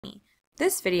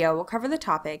This video will cover the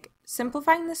topic,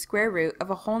 simplifying the square root of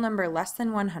a whole number less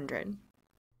than 100.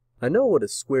 I know what a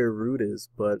square root is,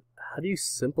 but how do you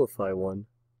simplify one?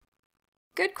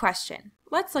 Good question.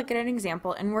 Let's look at an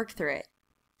example and work through it.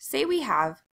 Say we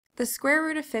have the square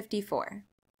root of 54.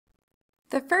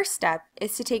 The first step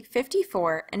is to take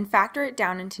 54 and factor it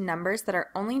down into numbers that are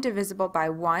only divisible by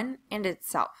 1 and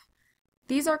itself.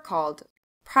 These are called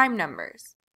prime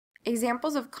numbers.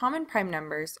 Examples of common prime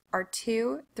numbers are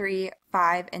 2, 3,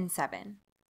 5, and 7.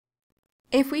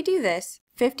 If we do this,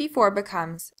 54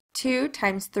 becomes 2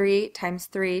 times 3 times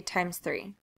 3 times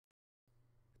 3.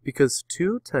 Because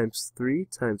 2 times 3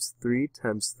 times 3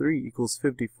 times 3 equals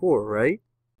 54, right?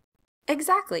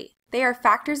 Exactly. They are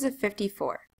factors of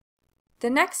 54. The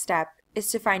next step is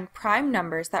to find prime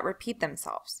numbers that repeat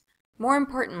themselves. More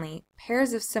importantly,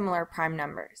 pairs of similar prime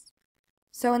numbers.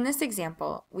 So in this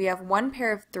example, we have one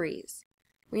pair of 3's.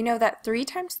 We know that 3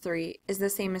 times 3 is the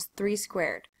same as 3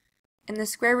 squared, and the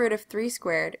square root of 3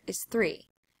 squared is 3,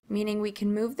 meaning we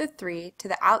can move the 3 to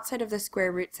the outside of the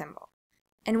square root symbol.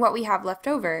 And what we have left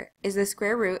over is the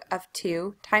square root of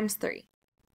 2 times 3.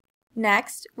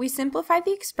 Next, we simplify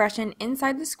the expression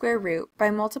inside the square root by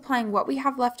multiplying what we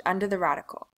have left under the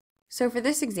radical. So for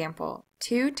this example,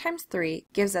 2 times 3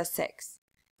 gives us 6.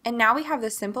 And now we have the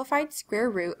simplified square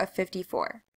root of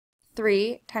 54.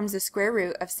 3 times the square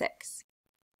root of 6.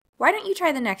 Why don't you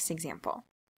try the next example?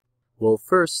 Well,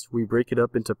 first we break it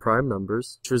up into prime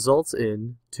numbers, which results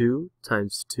in 2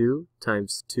 times 2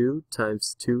 times 2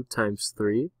 times 2 times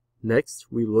 3. Next,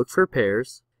 we look for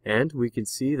pairs, and we can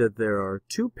see that there are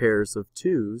 2 pairs of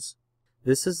 2's.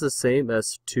 This is the same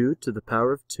as 2 to the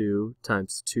power of 2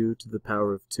 times 2 to the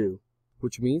power of 2,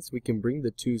 which means we can bring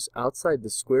the 2's outside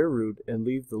the square root and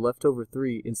leave the leftover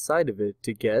 3 inside of it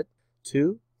to get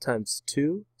 2 times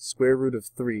 2 square root of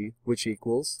 3, which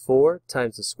equals 4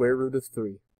 times the square root of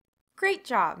 3. Great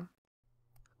job!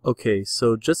 Okay,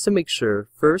 so just to make sure,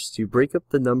 first you break up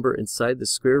the number inside the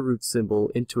square root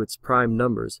symbol into its prime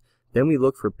numbers. Then we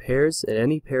look for pairs, and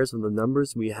any pairs of the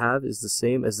numbers we have is the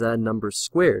same as that number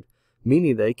squared,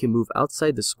 meaning that it can move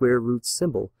outside the square root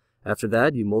symbol. After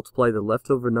that, you multiply the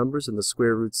leftover numbers in the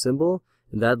square root symbol,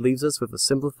 and that leaves us with a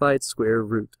simplified square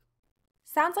root.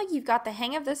 Sounds like you've got the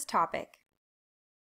hang of this topic.